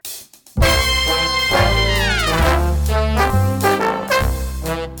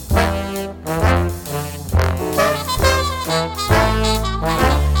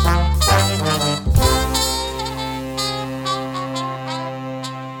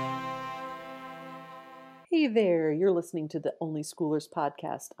Hey there, you're listening to the Only Schoolers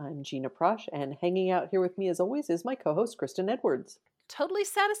podcast. I'm Gina Prosh, and hanging out here with me as always is my co-host, Kristen Edwards. Totally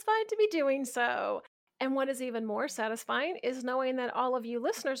satisfied to be doing so. And what is even more satisfying is knowing that all of you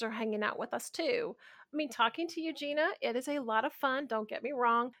listeners are hanging out with us too. I mean, talking to you, Gina, it is a lot of fun, don't get me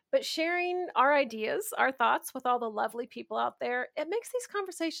wrong, but sharing our ideas, our thoughts with all the lovely people out there, it makes these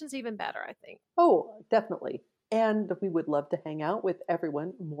conversations even better, I think. Oh, definitely. And we would love to hang out with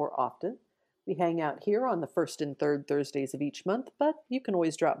everyone more often. We hang out here on the first and third Thursdays of each month, but you can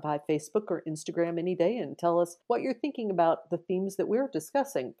always drop by Facebook or Instagram any day and tell us what you're thinking about the themes that we're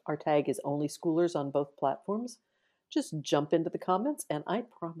discussing. Our tag is Only Schoolers on both platforms. Just jump into the comments, and I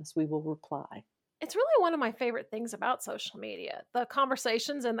promise we will reply. It's really one of my favorite things about social media. The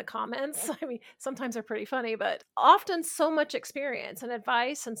conversations and the comments, I mean, sometimes they're pretty funny, but often so much experience and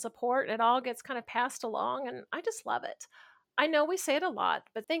advice and support, and it all gets kind of passed along, and I just love it. I know we say it a lot,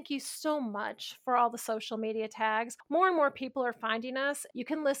 but thank you so much for all the social media tags. More and more people are finding us. You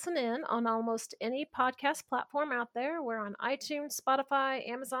can listen in on almost any podcast platform out there. We're on iTunes, Spotify,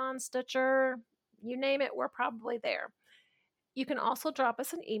 Amazon, Stitcher, you name it, we're probably there. You can also drop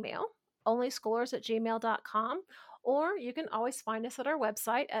us an email, onlyschoolers@gmail.com, or you can always find us at our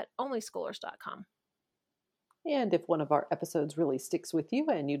website at onlyschoolers.com. And if one of our episodes really sticks with you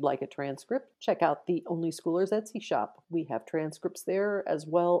and you'd like a transcript, check out the Only Schoolers Etsy shop. We have transcripts there as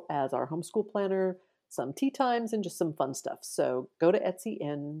well as our homeschool planner, some tea times, and just some fun stuff. So go to Etsy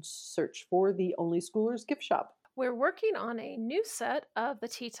and search for the Only Schoolers gift shop. We're working on a new set of the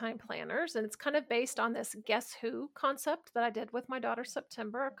tea time planners, and it's kind of based on this Guess Who concept that I did with my daughter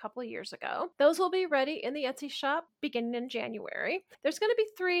September a couple of years ago. Those will be ready in the Etsy shop beginning in January. There's going to be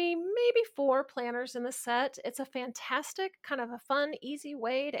 3, maybe 4 planners in the set. It's a fantastic, kind of a fun, easy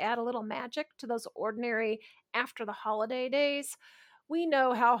way to add a little magic to those ordinary after the holiday days. We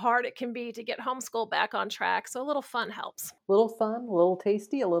know how hard it can be to get homeschool back on track, so a little fun helps. Little fun, a little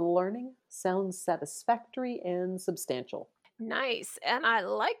tasty, a little learning. Sounds satisfactory and substantial. Nice. And I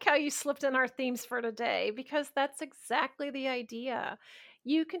like how you slipped in our themes for today because that's exactly the idea.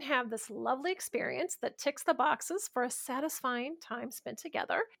 You can have this lovely experience that ticks the boxes for a satisfying time spent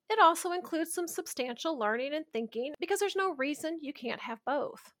together. It also includes some substantial learning and thinking because there's no reason you can't have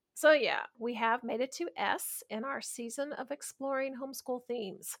both. So, yeah, we have made it to S in our season of exploring homeschool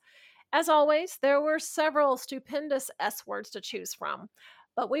themes. As always, there were several stupendous S words to choose from,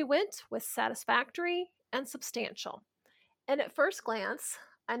 but we went with satisfactory and substantial. And at first glance,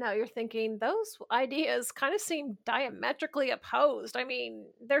 I know you're thinking those ideas kind of seem diametrically opposed. I mean,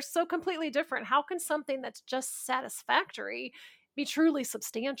 they're so completely different. How can something that's just satisfactory be truly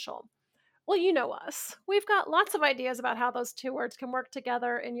substantial? Well, you know us. We've got lots of ideas about how those 2 words can work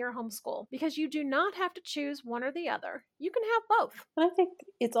together in your homeschool because you do not have to choose one or the other. You can have both. And I think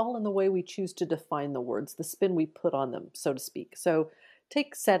it's all in the way we choose to define the words, the spin we put on them, so to speak. So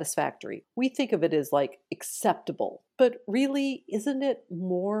take satisfactory. We think of it as like acceptable, but really, isn't it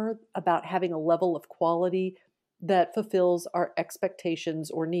more about having a level of quality that fulfills our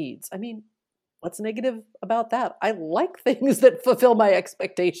expectations or needs? I mean, what's negative about that? I like things that fulfill my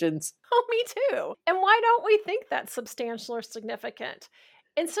expectations. Oh, me too. And why don't we think that's substantial or significant?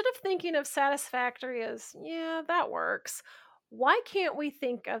 Instead of thinking of satisfactory as, yeah, that works, why can't we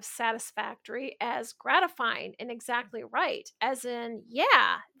think of satisfactory as gratifying and exactly right? As in,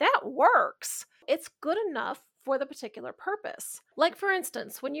 yeah, that works. It's good enough for the particular purpose. Like, for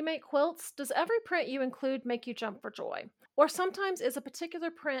instance, when you make quilts, does every print you include make you jump for joy? Or sometimes is a particular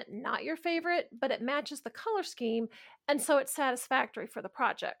print not your favorite, but it matches the color scheme, and so it's satisfactory for the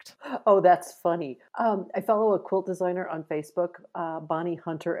project. Oh, that's funny. I follow a quilt designer on Facebook, Bonnie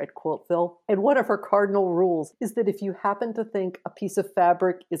Hunter at Quiltville, and one of her cardinal rules is that if you happen to think a piece of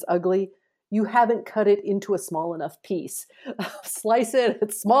fabric is ugly, you haven't cut it into a small enough piece. Slice it,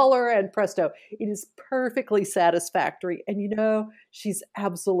 it's smaller, and presto, it is perfectly satisfactory. And she's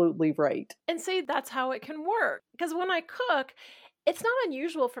absolutely right. And see, that's how it can work. Because when I cook, it's not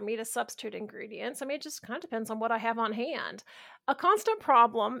unusual for me to substitute ingredients. I mean, it just kind of depends on what I have on hand. A constant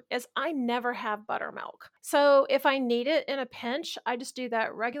problem is I never have buttermilk. So if I need it in a pinch, I just do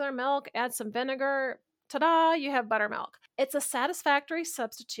that regular milk, add some vinegar. Ta-da, you have buttermilk. It's a satisfactory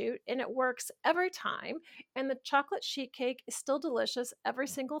substitute and it works every time. And the chocolate sheet cake is still delicious every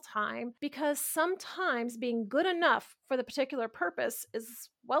single time because sometimes being good enough for the particular purpose is,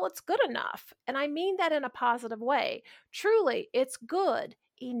 well, it's good enough. And I mean that in a positive way. Truly, it's good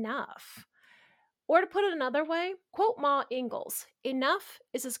enough. Or to put it another way, quote Ma Ingalls, enough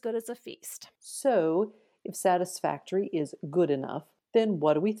is as good as a feast. So, if satisfactory is good enough, then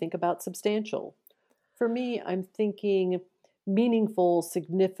what do we think about substantial? For me, I'm thinking meaningful,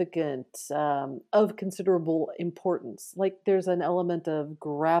 significant, of considerable importance. Like there's an element of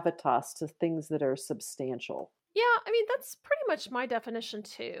gravitas to things that are substantial. Yeah, I mean, that's pretty much my definition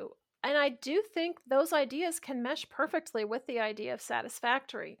too. And I do think those ideas can mesh perfectly with the idea of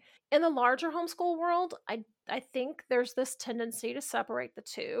satisfactory. In the larger homeschool world, I think there's this tendency to separate the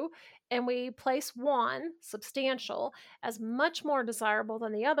two, and we place one, substantial, as much more desirable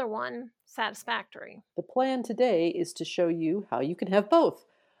than the other one, satisfactory. The plan today is to show you how you can have both.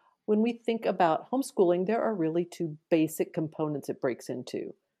 When we think about homeschooling, there are really two basic components it breaks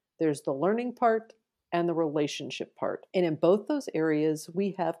into. There's the learning part and the relationship part. And in both those areas,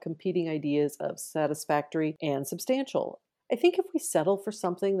 we have competing ideas of satisfactory and substantial. I think if we settle for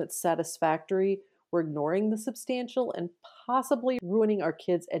something that's satisfactory, we're ignoring the substantial and possibly ruining our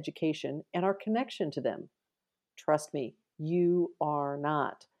kids' education and our connection to them. Trust me, you are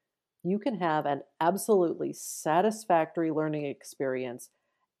not. You can have an absolutely satisfactory learning experience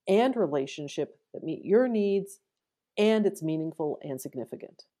and relationship that meet your needs and it's meaningful and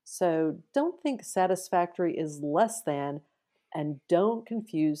significant. So don't think satisfactory is less than and don't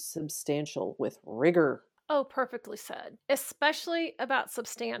confuse substantial with rigor. Oh, perfectly said. Especially about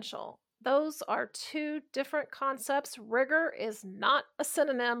substantial. Those are two different concepts. Rigor is not a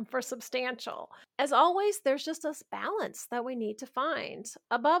synonym for substantial. As always, there's just this balance that we need to find.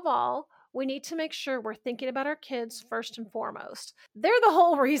 Above all, we need to make sure we're thinking about our kids first and foremost. They're the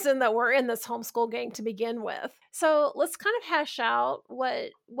whole reason that we're in this homeschool game to begin with. So let's kind of hash out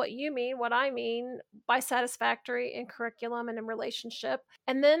what you mean, what I mean by satisfactory in curriculum and in relationship.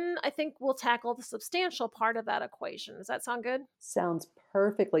 And then I think we'll tackle the substantial part of that equation. Does that sound good? Sounds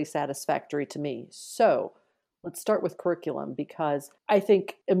perfectly satisfactory to me. So let's start with curriculum because I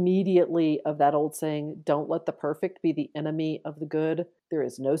think immediately of that old saying, don't let the perfect be the enemy of the good. There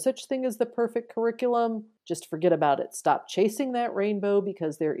is no such thing as the perfect curriculum. Just forget about it. Stop chasing that rainbow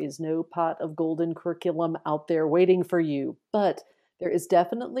because there is no pot of golden curriculum out there waiting for you. But there is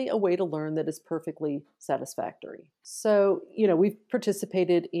definitely a way to learn that is perfectly satisfactory. So, we've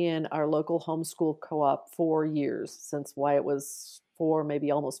participated in our local homeschool co op for years, since Wyatt was 4, maybe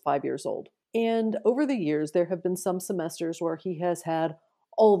almost 5 years old. And over the years, there have been some semesters where he has had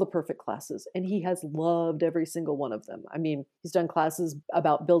all the perfect classes and he has loved every single one of them. I mean, he's done classes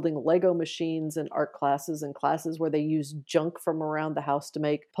about building Lego machines and art classes and classes where they use junk from around the house to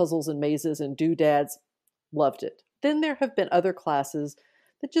make puzzles and mazes and doodads. Loved it. Then there have been other classes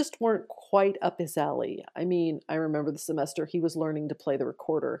that just weren't quite up his alley. I mean, I remember the semester he was learning to play the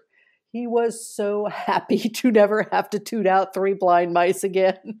recorder. He was so happy to never have to toot out three blind mice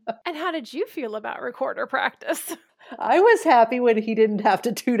again. And how did you feel about recorder practice? I was happy when he didn't have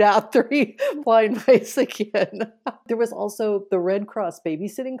to toot out three blind mice again. There was also the Red Cross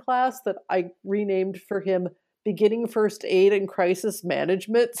babysitting class that I renamed for him Beginning First Aid and Crisis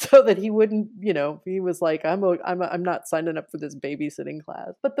Management so that he wouldn't, he was like, I'm not signing up for this babysitting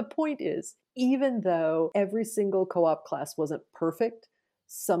class. But the point is, even though every single co-op class wasn't perfect,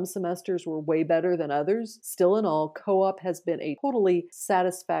 some semesters were way better than others. Still in all, co-op has been a totally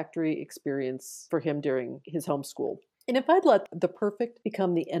satisfactory experience for him during his homeschool. And if I'd let the perfect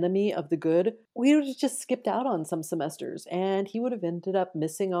become the enemy of the good, we would have just skipped out on some semesters and he would have ended up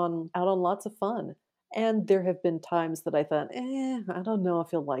missing out on lots of fun. And there have been times that I thought, I don't know if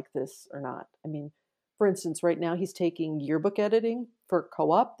he'll like this or not. I mean, for instance, right now he's taking yearbook editing for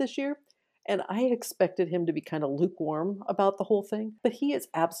co-op this year. And I expected him to be kind of lukewarm about the whole thing, but he is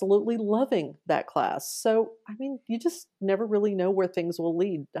absolutely loving that class. So, I mean, you just never really know where things will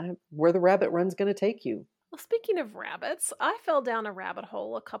lead, where the rabbit run's going to take you. Well, speaking of rabbits, I fell down a rabbit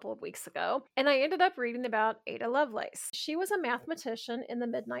hole a couple of weeks ago and I ended up reading about Ada Lovelace. She was a mathematician in the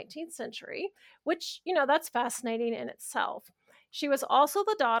mid 19th century, which, that's fascinating in itself. She was also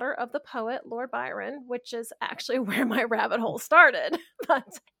the daughter of the poet Lord Byron, which is actually where my rabbit hole started.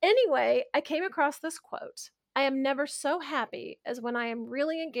 But anyway, I came across this quote. I am never so happy as when I am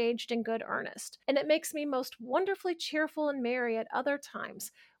really engaged in good earnest, and it makes me most wonderfully cheerful and merry at other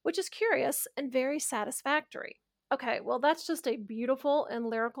times, which is curious and very satisfactory. Okay, well, that's just a beautiful and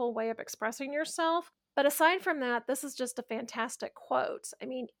lyrical way of expressing yourself. But aside from that, this is just a fantastic quote. I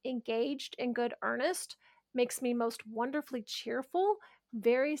mean, engaged in good earnest makes me most wonderfully cheerful,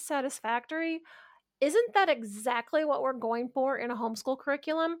 very satisfactory. Isn't that exactly what we're going for in a homeschool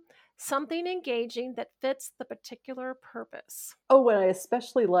curriculum? Something engaging that fits the particular purpose. Oh, and I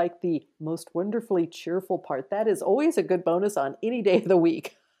especially like the most wonderfully cheerful part. That is always a good bonus on any day of the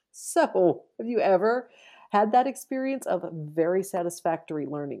week. So, have you ever had that experience of very satisfactory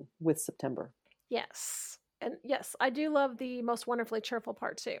learning with September? Yes. And yes, I do love the most wonderfully cheerful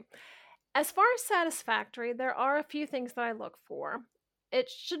part too. As far as satisfactory, there are a few things that I look for. It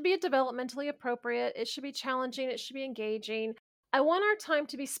should be developmentally appropriate, it should be challenging, it should be engaging. I want our time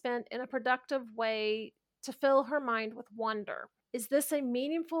to be spent in a productive way to fill her mind with wonder. Is this a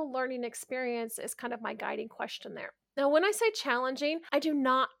meaningful learning experience? Is kind of my guiding question there. Now, when I say challenging, I do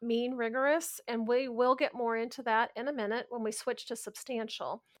not mean rigorous, and we will get more into that in a minute when we switch to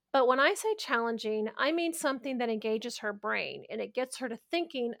substantial. But when I say challenging, I mean something that engages her brain and it gets her to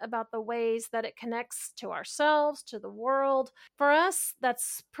thinking about the ways that it connects to ourselves, to the world. For us,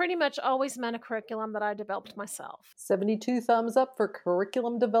 that's pretty much always meant a curriculum that I developed myself. 72 thumbs up for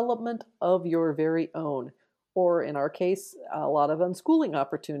curriculum development of your very own, or in our case, a lot of unschooling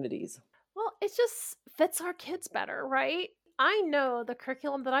opportunities. Well, it just fits our kids better, right? I know the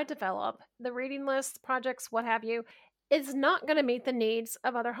curriculum that I develop, the reading lists, projects, what have you, is not going to meet the needs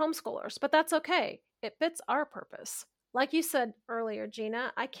of other homeschoolers, but that's okay. It fits our purpose. Like you said earlier,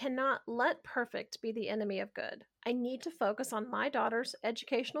 Gina, I cannot let perfect be the enemy of good. I need to focus on my daughter's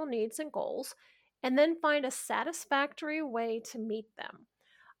educational needs and goals and then find a satisfactory way to meet them.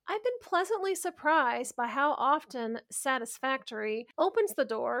 I've been pleasantly surprised by how often Satisfactory opens the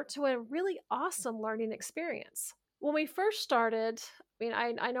door to a really awesome learning experience. When we first started,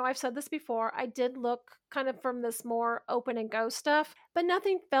 I know I've said this before, I did look kind of from this more open and go stuff, but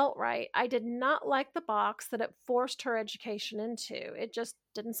nothing felt right. I did not like the box that it forced her education into. It just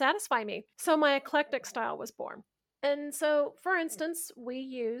didn't satisfy me. So my eclectic style was born. And so, for instance, we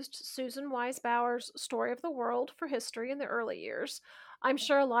used Susan Wise Bauer's Story of the World for history in the early years. I'm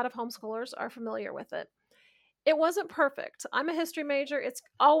sure a lot of homeschoolers are familiar with it. It wasn't perfect. I'm a history major. It's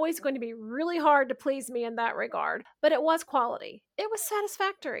always going to be really hard to please me in that regard, but it was quality. It was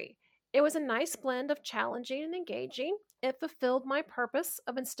satisfactory. It was a nice blend of challenging and engaging. It fulfilled my purpose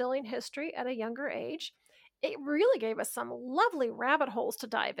of instilling history at a younger age. It really gave us some lovely rabbit holes to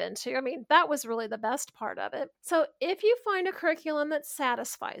dive into. I mean, that was really the best part of it. So, if you find a curriculum that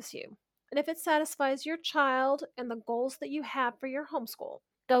satisfies you, and if it satisfies your child and the goals that you have for your homeschool,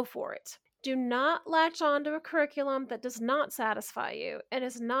 go for it. Do not latch on to a curriculum that does not satisfy you and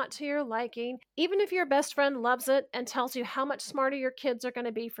is not to your liking, even if your best friend loves it and tells you how much smarter your kids are going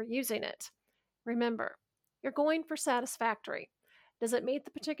to be for using it. Remember, you're going for satisfactory. Does it meet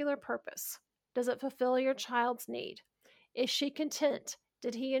the particular purpose? Does it fulfill your child's need? Is she content?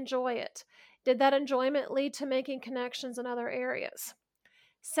 Did he enjoy it? Did that enjoyment lead to making connections in other areas?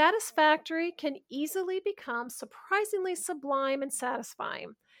 Satisfactory can easily become surprisingly sublime and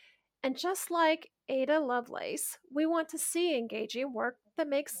satisfying. And just like Ada Lovelace, we want to see engaging work that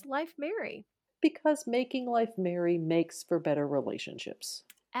makes life merry. Because making life merry makes for better relationships.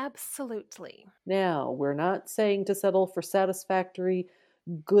 Absolutely. Now, we're not saying to settle for satisfactory,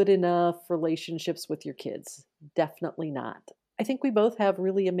 good enough relationships with your kids. Definitely not. I think we both have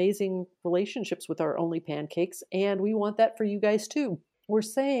really amazing relationships with our Only Pancakes, and we want that for you guys too. We're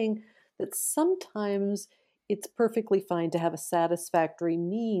saying that sometimes it's perfectly fine to have a satisfactory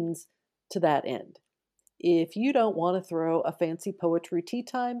means to that end. If you don't want to throw a fancy poetry tea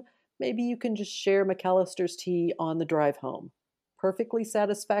time, maybe you can just share McAllister's tea on the drive home. Perfectly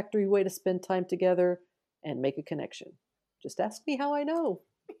satisfactory way to spend time together and make a connection. Just ask me how I know.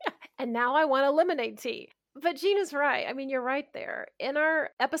 And now I want a lemonade tea. But Gina's right. I mean, you're right there. In our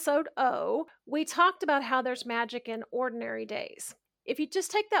episode O, we talked about how there's magic in ordinary days. If you just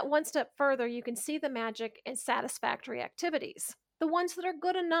take that one step further, you can see the magic in satisfactory activities, the ones that are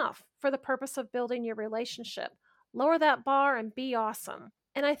good enough for the purpose of building your relationship. Lower that bar and be awesome.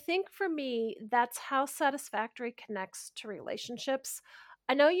 And I think for me, that's how satisfactory connects to relationships.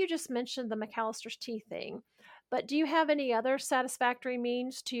 I know you just mentioned the McAllister's tea thing, but do you have any other satisfactory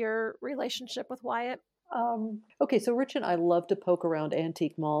means to your relationship with Wyatt? Okay, so Rich and I love to poke around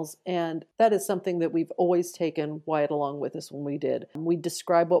antique malls, and that is something that we've always taken Wyatt along with us when we did. We'd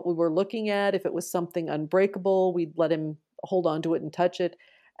describe what we were looking at. If it was something unbreakable, we'd let him hold on to it and touch it.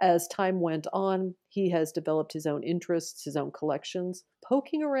 As time went on, he has developed his own interests, his own collections.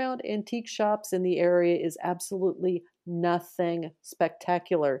 Poking around antique shops in the area is absolutely nothing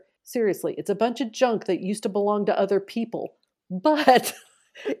spectacular. Seriously, it's a bunch of junk that used to belong to other people. But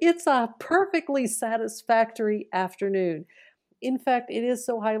it's a perfectly satisfactory afternoon. In fact, it is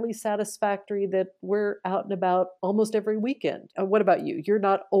so highly satisfactory that we're out and about almost every weekend. What about you? You're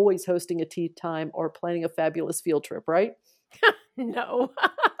not always hosting a tea time or planning a fabulous field trip, right? No,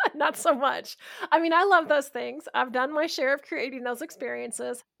 not so much. I mean, I love those things. I've done my share of creating those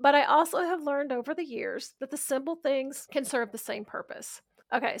experiences, but I also have learned over the years that the simple things can serve the same purpose.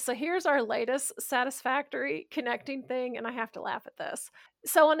 Okay, so here's our latest satisfactory connecting thing, and I have to laugh at this.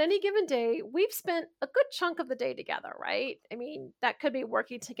 So, on any given day, we've spent a good chunk of the day together, right? I mean, that could be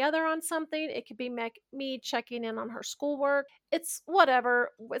working together on something, it could be me checking in on her schoolwork. It's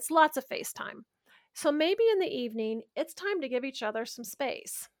whatever, it's lots of FaceTime. So, maybe in the evening, it's time to give each other some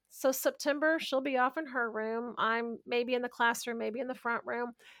space. So, September, she'll be off in her room. I'm maybe in the classroom, maybe in the front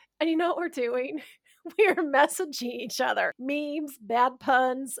room. And you know what we're doing? We are messaging each other memes, bad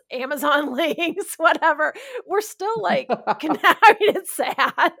puns, Amazon links, whatever. We're still like, I mean, it's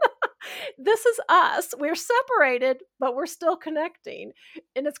sad. This is us. We're separated, but we're still connecting.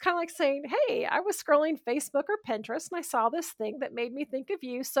 And it's kind of like saying, hey, I was scrolling Facebook or Pinterest and I saw this thing that made me think of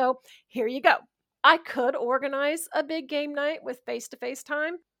you. So here you go. I could organize a big game night with face to face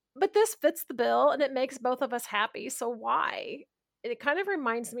time, but this fits the bill and it makes both of us happy. So why? It kind of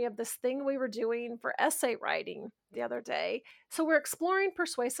reminds me of this thing we were doing for essay writing the other day. So we're exploring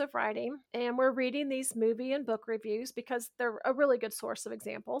persuasive writing and we're reading these movie and book reviews because they're a really good source of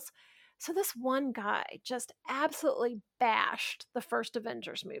examples. So this one guy just absolutely bashed the first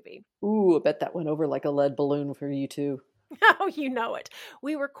Avengers movie. Ooh, I bet that went over like a lead balloon for you too. Oh, you know it.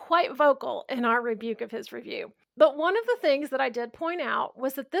 We were quite vocal in our rebuke of his review. But one of the things that I did point out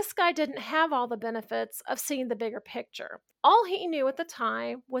was that this guy didn't have all the benefits of seeing the bigger picture. All he knew at the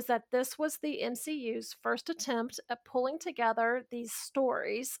time was that this was the MCU's first attempt at pulling together these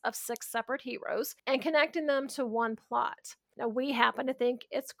stories of six separate heroes and connecting them to one plot. Now, we happen to think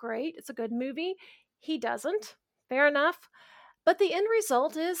it's great, it's a good movie. He doesn't. Fair enough. But the end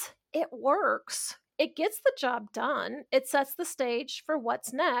result is it works. It gets the job done. It sets the stage for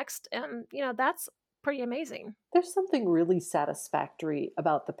what's next. And, that's pretty amazing. There's something really satisfactory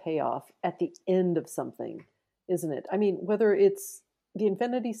about the payoff at the end of something, isn't it? I mean, whether it's the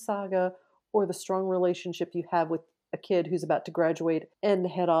Infinity Saga or the strong relationship you have with a kid who's about to graduate and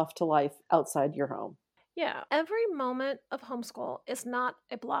head off to life outside your home. Yeah, every moment of homeschool is not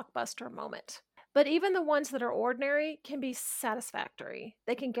a blockbuster moment. But even the ones that are ordinary can be satisfactory.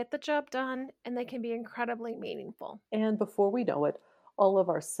 They can get the job done and they can be incredibly meaningful. And before we know it, all of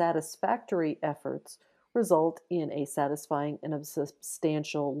our satisfactory efforts result in a satisfying and a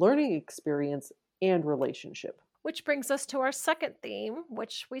substantial learning experience and relationship. Which brings us to our second theme,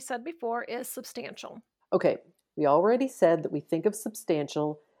 which we said before is substantial. Okay, we already said that we think of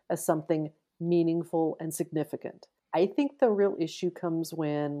substantial as something meaningful and significant. I think the real issue comes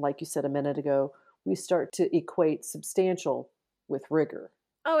when, like you said a minute ago, we start to equate substantial with rigor.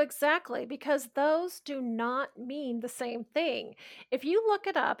 Oh, exactly, because those do not mean the same thing. If you look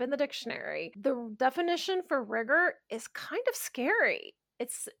it up in the dictionary, the definition for rigor is kind of scary.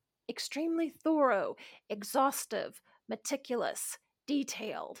 It's extremely thorough, exhaustive, meticulous,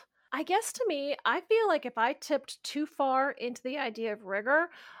 detailed. I guess to me, I feel like if I tipped too far into the idea of rigor,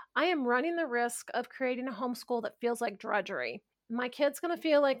 I am running the risk of creating a homeschool that feels like drudgery. My kid's going to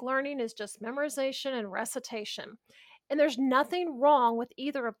feel like learning is just memorization and recitation. And there's nothing wrong with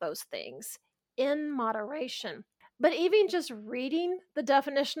either of those things in moderation. But even just reading the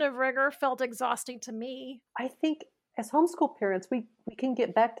definition of rigor felt exhausting to me. I think as homeschool parents, we can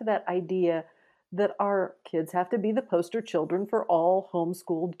get back to that idea that our kids have to be the poster children for all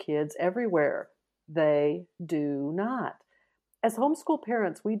homeschooled kids everywhere. They do not. As homeschool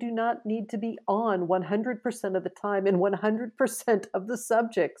parents, we do not need to be on 100% of the time in 100% of the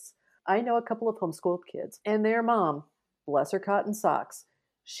subjects. I know a couple of homeschooled kids, and their mom, bless her cotton socks,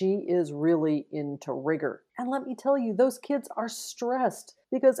 she is really into rigor. And let me tell you, those kids are stressed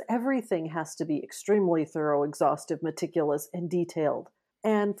because everything has to be extremely thorough, exhaustive, meticulous, and detailed.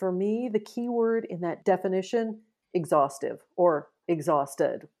 And for me, the key word in that definition, exhaustive or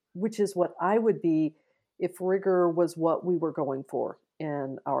exhausted, which is what I would be if rigor was what we were going for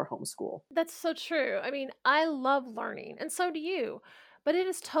in our homeschool. That's so true. I mean, I love learning, and so do you. But it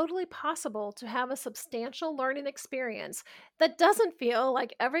is totally possible to have a substantial learning experience that doesn't feel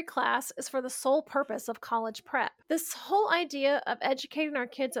like every class is for the sole purpose of college prep. This whole idea of educating our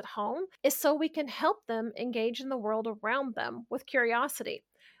kids at home is so we can help them engage in the world around them with curiosity.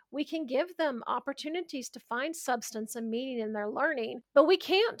 We can give them opportunities to find substance and meaning in their learning, but we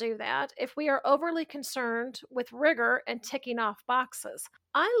can't do that if we are overly concerned with rigor and ticking off boxes.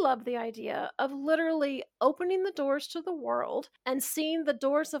 I love the idea of literally opening the doors to the world and seeing the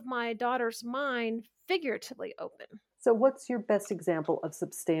doors of my daughter's mind figuratively open. So, what's your best example of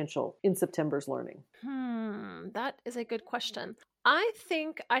substantial in September's learning? That is a good question. I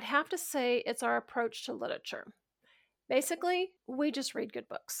think I'd have to say it's our approach to literature. Basically, we just read good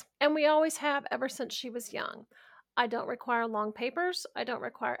books, and we always have ever since she was young. I don't require long papers, I don't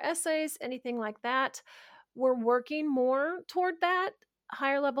require essays, anything like that. We're working more toward that.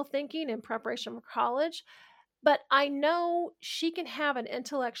 higher level thinking in preparation for college, but I know she can have an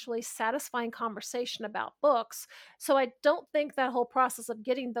intellectually satisfying conversation about books. So I don't think that whole process of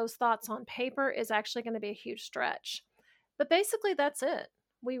getting those thoughts on paper is actually going to be a huge stretch. But basically, that's it.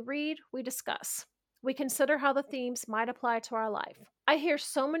 We read, we discuss. We consider how the themes might apply to our life. I hear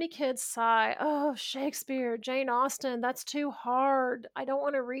so many kids sigh, oh, Shakespeare, Jane Austen, that's too hard. I don't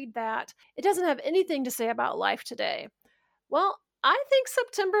want to read that. It doesn't have anything to say about life today. Well, I think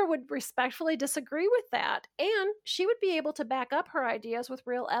September would respectfully disagree with that, and she would be able to back up her ideas with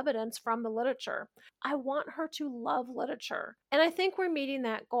real evidence from the literature. I want her to love literature, and I think we're meeting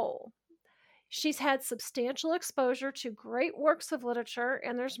that goal. She's had substantial exposure to great works of literature,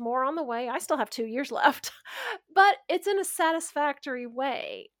 and there's more on the way. I still have 2 years left, but it's in a satisfactory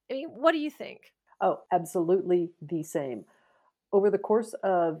way. I mean, what do you think? Oh, absolutely the same. Over the course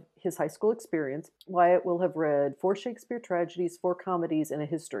of his high school experience, Wyatt will have read 4 Shakespeare tragedies, 4 comedies, and a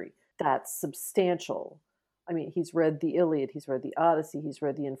history. That's substantial. I mean, he's read the Iliad, he's read the Odyssey, he's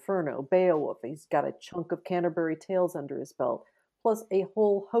read the Inferno, Beowulf, he's got a chunk of Canterbury Tales under his belt, plus a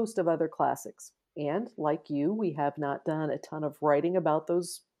whole host of other classics. And like you, we have not done a ton of writing about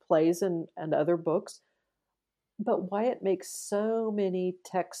those plays and other books, but Wyatt makes so many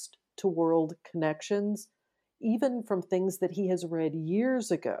text to world connections, even from things that he has read years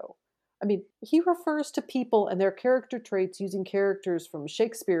ago. I mean, he refers to people and their character traits using characters from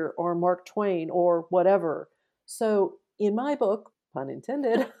Shakespeare or Mark Twain or whatever. So, in my book, pun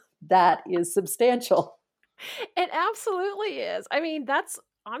intended, that is substantial. It absolutely is. I mean, that's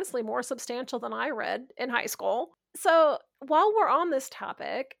honestly more substantial than I read in high school. So, while we're on this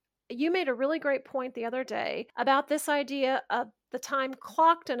topic, you made a really great point the other day about this idea of the time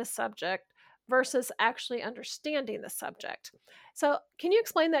clocked in a subject versus actually understanding the subject. So, can you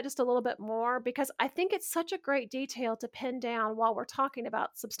explain that just a little bit more? Because I think it's such a great detail to pin down while we're talking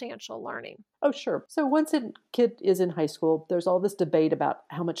about substantial learning. Oh, sure. So once a kid is in high school, there's all this debate about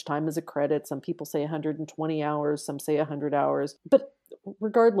how much time is a credit. Some people say 120 hours, some say 100 hours. But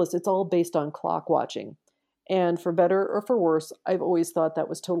regardless, it's all based on clock watching. And for better or for worse, I've always thought that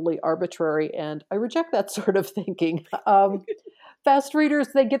was totally arbitrary, and I reject that sort of thinking. Fast readers,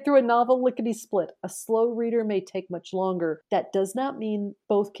 they get through a novel lickety split. A slow reader may take much longer. That does not mean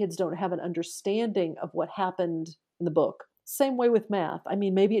both kids don't have an understanding of what happened in the book. Same way with math. I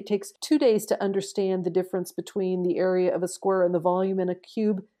mean, maybe it takes 2 days to understand the difference between the area of a square and the volume in a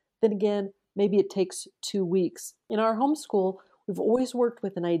cube. Then again, maybe it takes 2 weeks. In our homeschool, we've always worked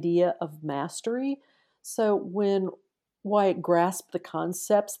with an idea of mastery. So when Wyatt grasped the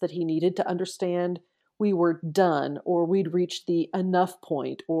concepts that he needed to understand, we were done, or we'd reached the enough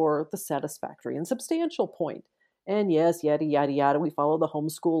point, or the satisfactory and substantial point. And yes, yada, yada, yada, we follow the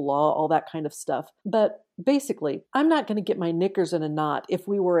homeschool law, all that kind of stuff. But basically, I'm not going to get my knickers in a knot if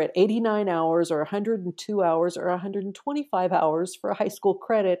we were at 89 hours or 102 hours or 125 hours for a high school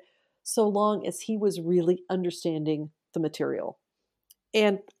credit, so long as he was really understanding the material.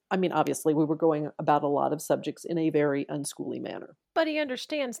 And I mean, obviously, we were going about a lot of subjects in a very unschooly manner. But he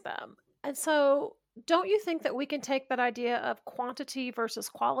understands them. And so, don't you think that we can take that idea of quantity versus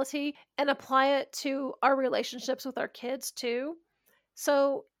quality and apply it to our relationships with our kids too?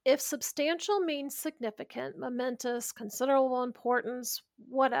 So, if substantial means significant, momentous, considerable importance,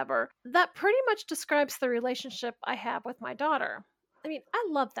 whatever, that pretty much describes the relationship I have with my daughter. I mean, I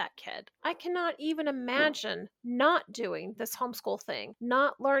love that kid. I cannot even imagine not doing this homeschool thing,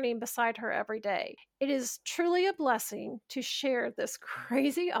 not learning beside her every day. It is truly a blessing to share this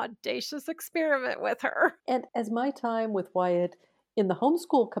crazy, audacious experiment with her. And as my time with Wyatt in the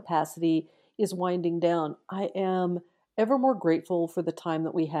homeschool capacity is winding down, I am ever more grateful for the time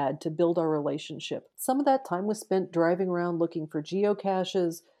that we had to build our relationship. Some of that time was spent driving around looking for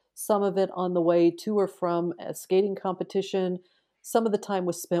geocaches, some of it on the way to or from a skating competition. Some of the time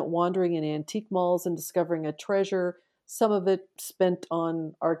was spent wandering in antique malls and discovering a treasure. Some of it spent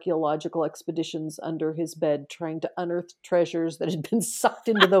on archaeological expeditions under his bed, trying to unearth treasures that had been sucked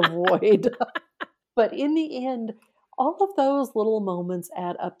into the void. But in the end, all of those little moments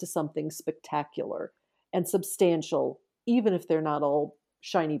add up to something spectacular and substantial, even if they're not all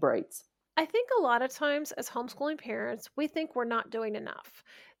shiny brights. I think a lot of times as homeschooling parents, we think we're not doing enough,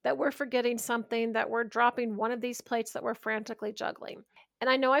 that we're forgetting something, that we're dropping one of these plates that we're frantically juggling. And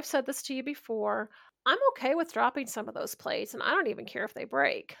I know I've said this to you before. I'm okay with dropping some of those plates, and I don't even care if they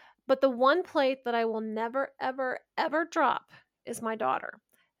break. But the one plate that I will never, ever, ever drop is my daughter.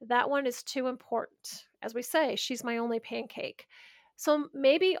 That one is too important. As we say, she's my only pancake. So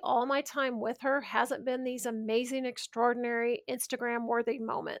maybe all my time with her hasn't been these amazing, extraordinary, Instagram worthy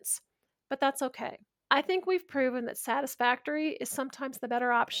moments, but that's okay. I think we've proven that Satisfactory is sometimes the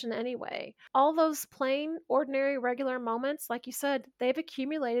better option anyway. All those plain, ordinary, regular moments, like you said, they've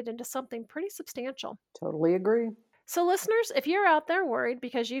accumulated into something pretty substantial. Totally agree. So, listeners, if you're out there worried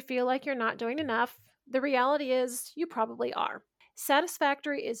because you feel like you're not doing enough, the reality is you probably are.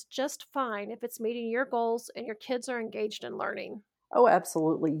 Satisfactory is just fine if it's meeting your goals and your kids are engaged in learning. Oh,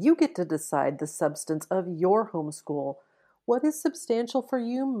 absolutely. You get to decide the substance of your homeschool. What is substantial for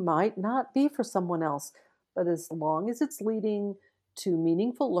you might not be for someone else, but as long as it's leading to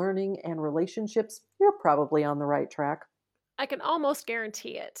meaningful learning and relationships, you're probably on the right track. I can almost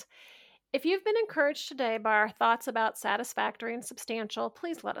guarantee it. If you've been encouraged today by our thoughts about satisfactory and substantial,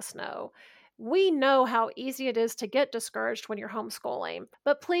 please let us know. We know how easy it is to get discouraged when you're homeschooling,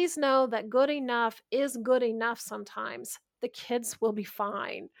 but please know that good enough is good enough sometimes. The kids will be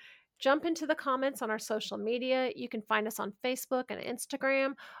fine. Jump into the comments on our social media. You can find us on Facebook and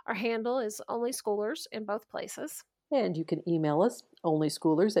Instagram. Our handle is Only Schoolers in both places. And you can email us,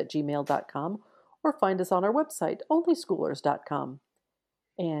 onlyschoolers@gmail.com, or find us on our website, onlyschoolers.com.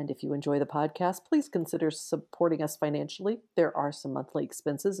 And if you enjoy the podcast, please consider supporting us financially. There are some monthly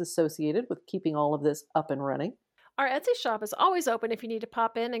expenses associated with keeping all of this up and running. Our Etsy shop is always open if you need to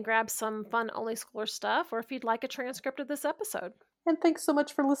pop in and grab some fun Only Schooler stuff or if you'd like a transcript of this episode. And thanks so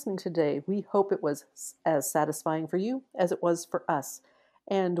much for listening today. We hope it was as satisfying for you as it was for us.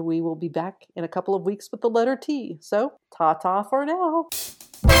 And we will be back in a couple of weeks with the letter T. So, ta-ta for now.